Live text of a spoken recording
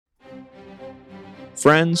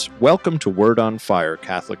Friends, welcome to Word on Fire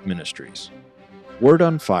Catholic Ministries. Word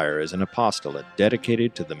on Fire is an apostolate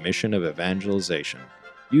dedicated to the mission of evangelization,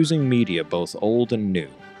 using media both old and new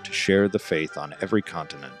to share the faith on every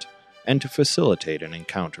continent and to facilitate an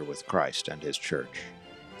encounter with Christ and His Church.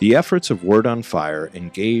 The efforts of Word on Fire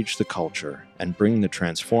engage the culture and bring the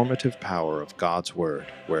transformative power of God's Word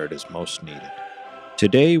where it is most needed.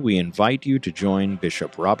 Today we invite you to join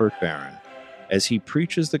Bishop Robert Barron as he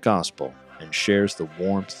preaches the gospel and shares the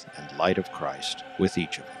warmth and light of Christ with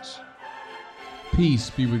each of us. Peace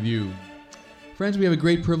be with you. Friends, we have a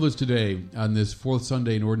great privilege today on this fourth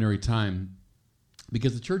Sunday in Ordinary Time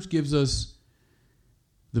because the church gives us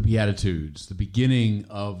the Beatitudes, the beginning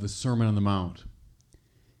of the Sermon on the Mount.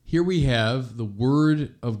 Here we have the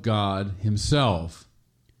Word of God Himself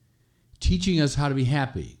teaching us how to be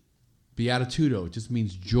happy. Beatitudo just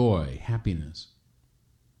means joy, happiness.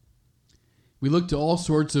 We look to all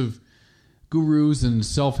sorts of gurus and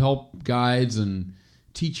self-help guides and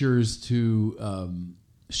teachers to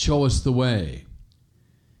show us the way.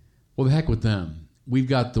 Well, the heck with them. We've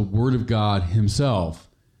got the Word of God Himself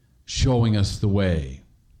showing us the way.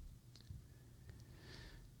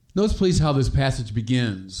 Notice, please, how this passage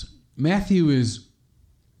begins. Matthew is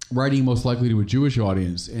writing most likely to a Jewish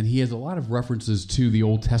audience, and he has a lot of references to the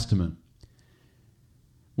Old Testament.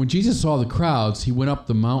 When Jesus saw the crowds, he went up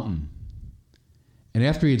the mountain. And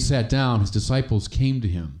after he had sat down, his disciples came to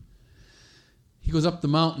him. He goes up the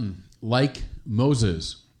mountain like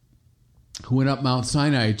Moses, who went up Mount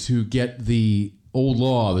Sinai to get the old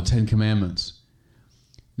law, the Ten Commandments.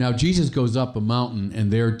 Now Jesus goes up a mountain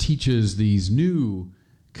and there teaches these new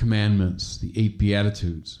commandments, the 8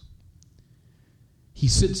 Beatitudes. He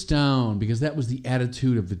sits down because that was the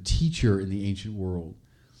attitude of the teacher in the ancient world.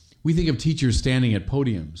 We think of teachers standing at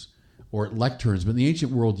podiums or at lecterns, but in the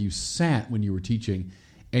ancient world you sat when you were teaching,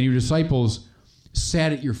 and your disciples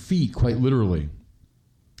sat at your feet, quite literally.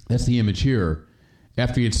 That's the image here.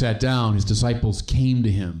 After he had sat down, his disciples came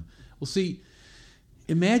to him. Well, see,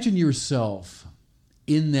 imagine yourself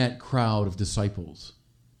in that crowd of disciples.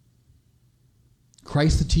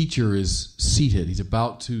 Christ the teacher is seated. He's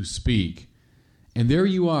about to speak. And there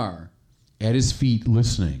you are at his feet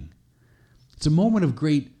listening. It's a moment of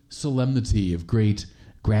great solemnity, of great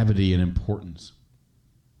gravity and importance.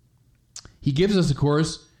 He gives us, of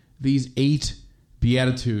course, these 8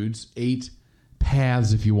 Beatitudes, 8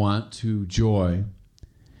 paths, if you want, to joy.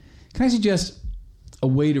 Can I suggest a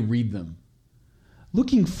way to read them?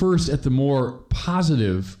 Looking first at the more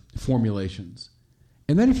positive formulations,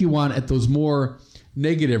 and then, if you want, at those more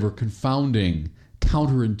negative or confounding,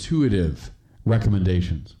 counterintuitive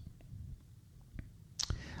recommendations.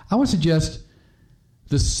 I want to suggest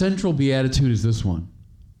the central beatitude is this one.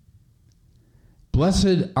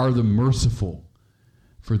 Blessed are the merciful,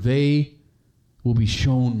 for they will be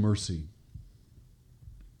shown mercy.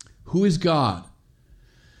 Who is God?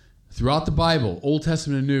 Throughout the Bible, Old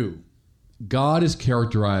Testament and New, God is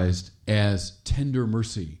characterized as tender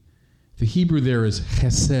mercy. The Hebrew there is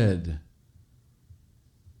chesed.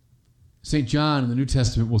 St. John in the New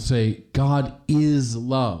Testament will say, God is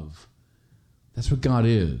love. That's what God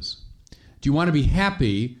is. Do you want to be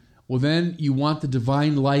happy? Well, then you want the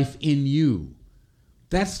divine life in you.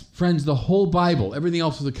 That's, friends, the whole Bible. Everything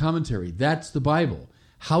else is a commentary. That's the Bible.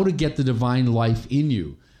 How to get the divine life in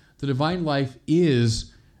you. The divine life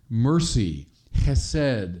is mercy,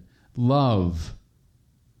 chesed, love.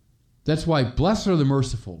 That's why blessed are the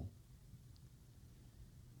merciful.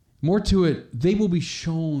 More to it, they will be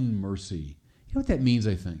shown mercy. You know what that means,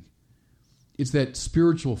 I think? It's that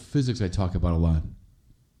spiritual physics I talk about a lot.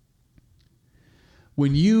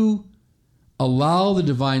 When you allow the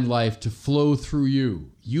divine life to flow through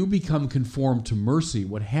you, you become conformed to mercy.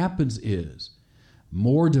 What happens is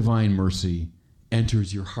more divine mercy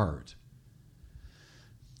enters your heart.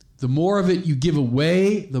 The more of it you give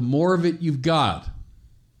away, the more of it you've got.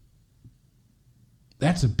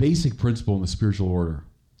 That's a basic principle in the spiritual order.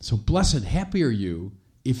 So blessed, happy are you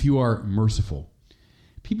if you are merciful.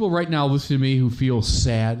 People right now listening to me who feel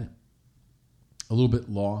sad, a little bit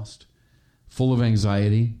lost, full of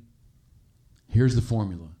anxiety, here's the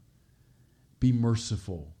formula. Be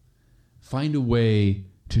merciful. Find a way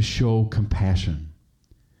to show compassion.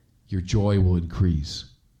 Your joy will increase.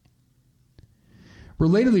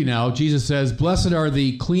 Relatedly now, Jesus says, blessed are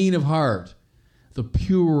the clean of heart, the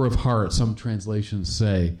pure of heart, some translations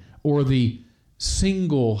say, or the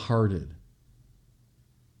single-hearted.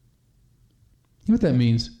 You know what that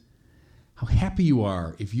means? How happy you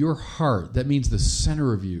are if your heart, that means the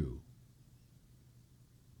center of you,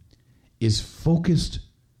 is focused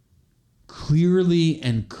clearly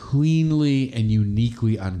and cleanly and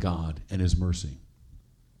uniquely on God and His mercy.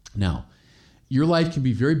 Now, your life can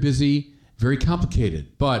be very busy, very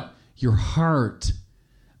complicated, but your heart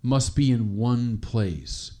must be in one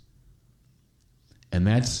place. And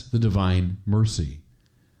that's the divine mercy.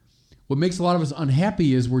 What makes a lot of us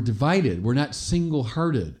unhappy is we're divided. We're not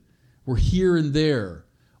single-hearted. We're here and there.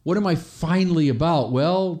 What am I finally about?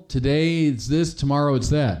 Well, today it's this, tomorrow it's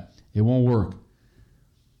that. It won't work.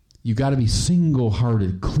 You got to be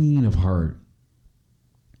single-hearted, clean of heart.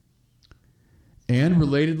 And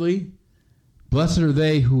relatedly, blessed are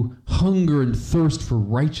they who hunger and thirst for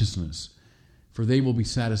righteousness, for they will be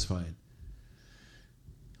satisfied.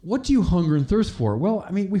 What do you hunger and thirst for? Well,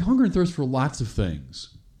 we hunger and thirst for lots of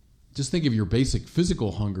things. Just think of your basic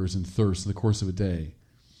physical hungers and thirsts in the course of a day.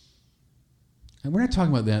 And we're not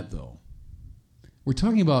talking about that, though. We're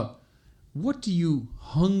talking about, what do you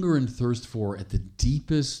hunger and thirst for at the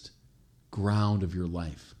deepest ground of your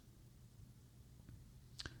life?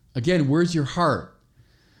 Again, where's your heart?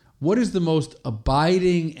 What is the most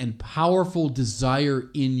abiding and powerful desire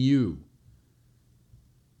in you?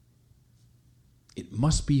 It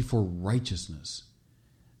must be for righteousness.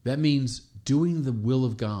 That means doing the will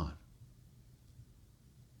of God.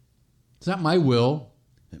 It's not my will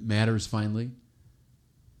that matters finally.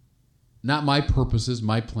 Not my purposes,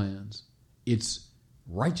 my plans. It's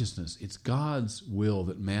righteousness. It's God's will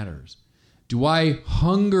that matters. Do I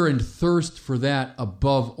hunger and thirst for that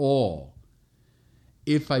above all?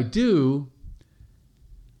 If I do,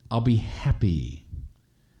 I'll be happy.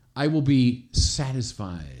 I will be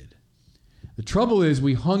satisfied. The trouble is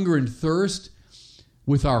we hunger and thirst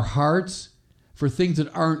with our hearts for things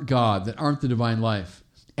that aren't God, that aren't the divine life.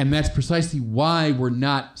 And that's precisely why we're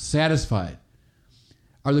not satisfied.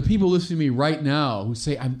 Are the people listening to me right now who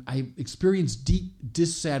say, I experience deep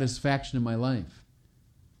dissatisfaction in my life?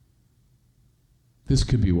 This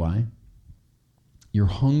could be why. You're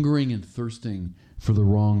hungering and thirsting for the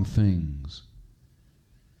wrong things.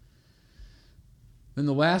 Then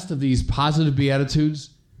the last of these positive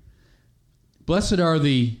beatitudes, blessed are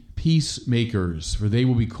the peacemakers, for they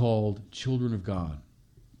will be called children of God.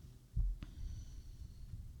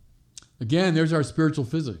 Again, there's our spiritual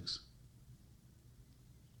physics.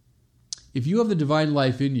 If you have the divine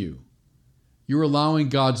life in you, you're allowing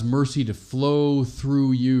God's mercy to flow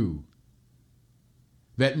through you.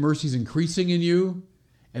 That mercy is increasing in you,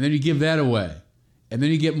 and then you give that away. And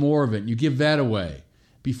then you get more of it, and you give that away.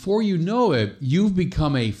 Before you know it, you've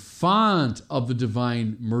become a font of the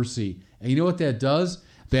divine mercy. And you know what that does?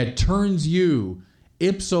 That turns you,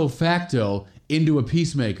 ipso facto, into a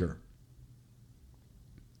peacemaker.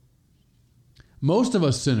 Most of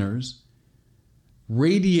us sinners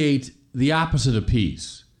radiate the opposite of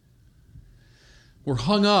peace. We're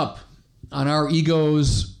hung up on our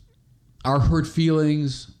egos, our hurt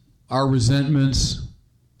feelings, our resentments,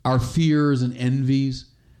 our fears and envies.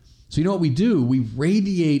 So you know what we do? We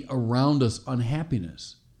radiate around us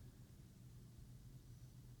unhappiness.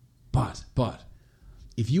 But,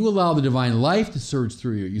 if you allow the divine life to surge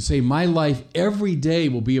through you, you say, my life every day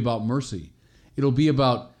will be about mercy. It'll be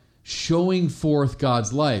about showing forth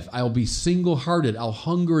God's life. I'll be single-hearted. I'll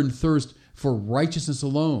hunger and thirst for righteousness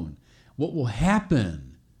alone. What will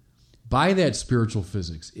happen by that spiritual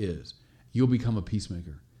physics is you'll become a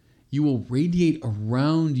peacemaker. You will radiate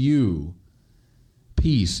around you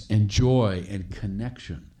peace and joy and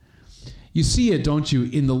connection. You see it, don't you,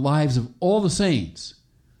 in the lives of all the saints.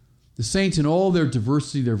 The saints in all their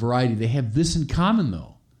diversity, their variety, they have this in common,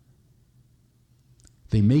 though.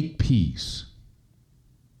 They make peace.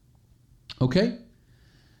 Okay?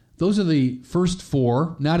 Those are the first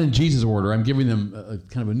four, not in Jesus' order. I'm giving them a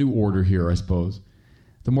kind of a new order here, I suppose.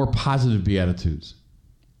 The more positive beatitudes.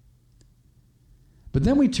 But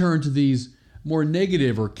then we turn to these more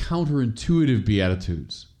negative or counterintuitive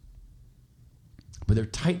beatitudes. But they're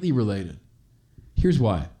tightly related. Here's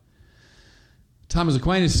why. Thomas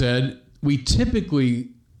Aquinas said, we typically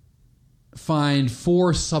find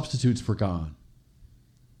four substitutes for God: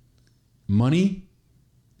 money,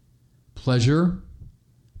 pleasure,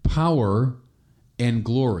 power, and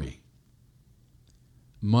glory.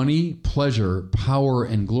 Money, pleasure, power,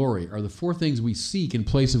 and glory are the four things we seek in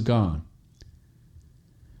place of God.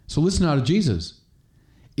 So listen now to Jesus.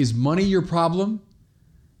 Is money your problem?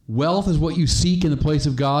 Wealth is what you seek in the place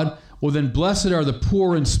of God? Well, then blessed are the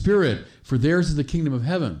poor in spirit, for theirs is the kingdom of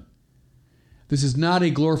heaven. This is not a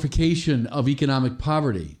glorification of economic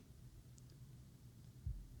poverty.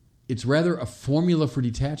 It's rather a formula for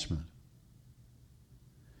detachment.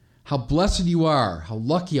 How blessed you are, how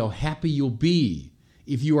lucky, how happy you'll be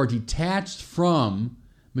if you are detached from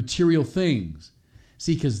material things.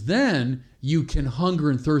 See, because then you can hunger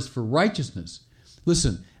and thirst for righteousness.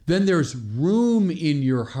 Listen, then there's room in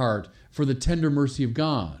your heart for the tender mercy of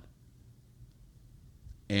God.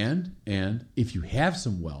 And if you have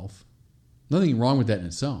some wealth, nothing wrong with that in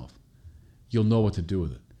itself, you'll know what to do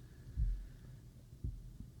with it.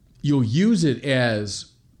 You'll use it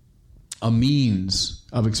as a means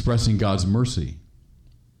of expressing God's mercy.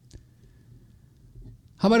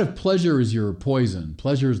 How about if pleasure is your poison?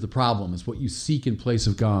 Pleasure is the problem. It's what you seek in place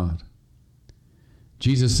of God.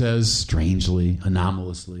 Jesus says, strangely,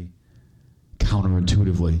 anomalously,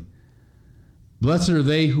 counterintuitively, blessed are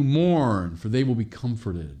they who mourn, for they will be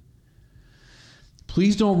comforted.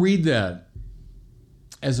 Please don't read that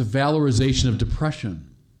as a valorization of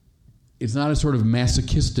depression. It's not a sort of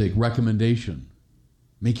masochistic recommendation.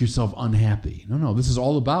 Make yourself unhappy. No, this is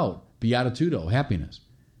all about beatitudo, happiness.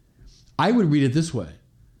 I would read it this way.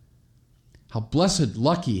 How blessed,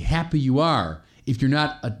 lucky, happy you are if you're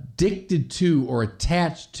not addicted to or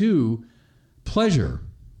attached to pleasure.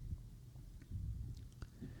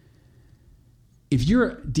 If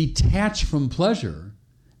you're detached from pleasure,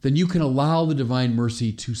 then you can allow the divine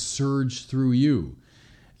mercy to surge through you.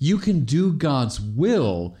 You can do God's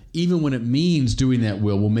will, even when it means doing that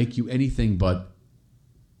will make you anything but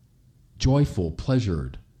joyful,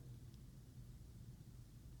 pleasured.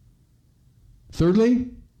 Thirdly,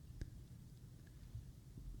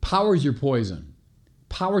 power is your poison.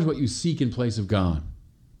 Power is what you seek in place of God.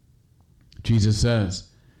 Jesus says,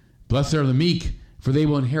 blessed are the meek, for they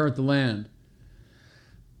will inherit the land.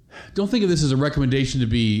 Don't think of this as a recommendation to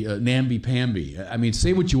be namby-pamby. I mean,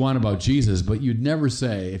 say what you want about Jesus, but you'd never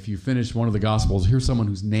say, if you finish one of the Gospels, here's someone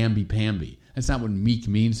who's namby-pamby. That's not what meek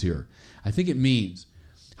means here. I think it means,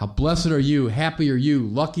 how blessed are you, happy are you,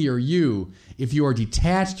 lucky are you, if you are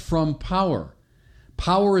detached from power.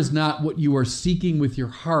 Power is not what you are seeking with your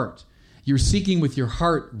heart. You're seeking with your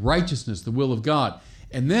heart righteousness, the will of God.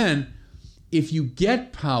 And then, if you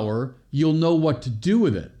get power, you'll know what to do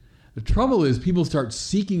with it. The trouble is people start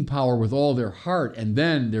seeking power with all their heart, and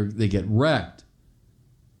then they get wrecked.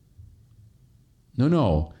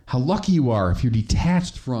 No. How lucky you are if you're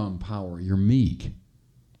detached from power. You're meek.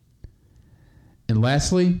 And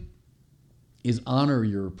lastly, is honor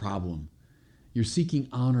your problem. You're seeking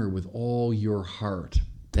honor with all your heart.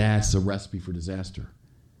 That's a recipe for disaster.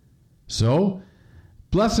 So,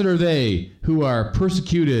 blessed are they who are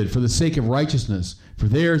persecuted for the sake of righteousness, for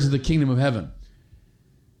theirs is the kingdom of heaven.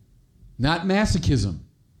 Not masochism,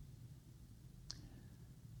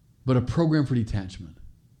 but a program for detachment.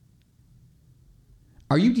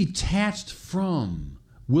 Are you detached from,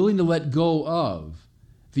 willing to let go of,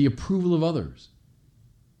 the approval of others?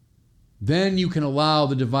 Then you can allow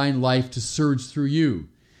the divine life to surge through you.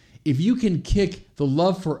 If you can kick the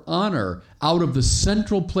love for honor out of the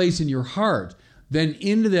central place in your heart, then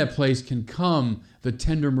into that place can come the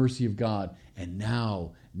tender mercy of God. And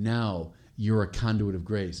now you're a conduit of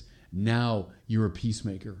grace. Now you're a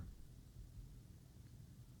peacemaker.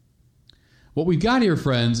 What we've got here,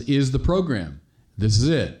 friends, is the program. This is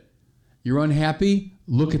it. You're unhappy?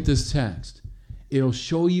 Look at this text. It'll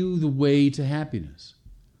show you the way to happiness.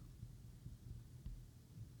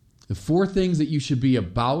 The 4 things that you should be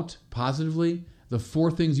about positively, the 4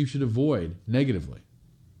 things you should avoid negatively.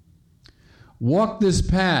 Walk this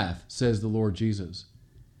path, says the Lord Jesus,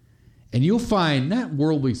 and you'll find not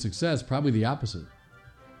worldly success, probably the opposite.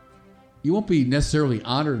 You won't be necessarily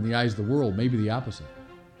honored in the eyes of the world, maybe the opposite.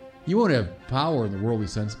 You won't have power in the worldly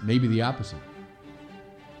sense, maybe the opposite.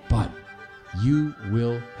 But you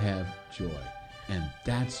will have joy, and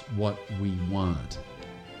that's what we want.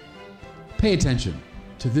 Pay attention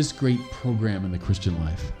to this great program in the Christian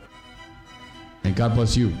life. And God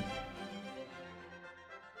bless you.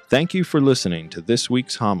 Thank you for listening to this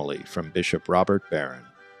week's homily from Bishop Robert Barron.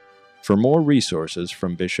 For more resources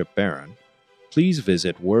from Bishop Barron, please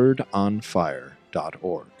visit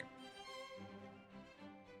wordonfire.org.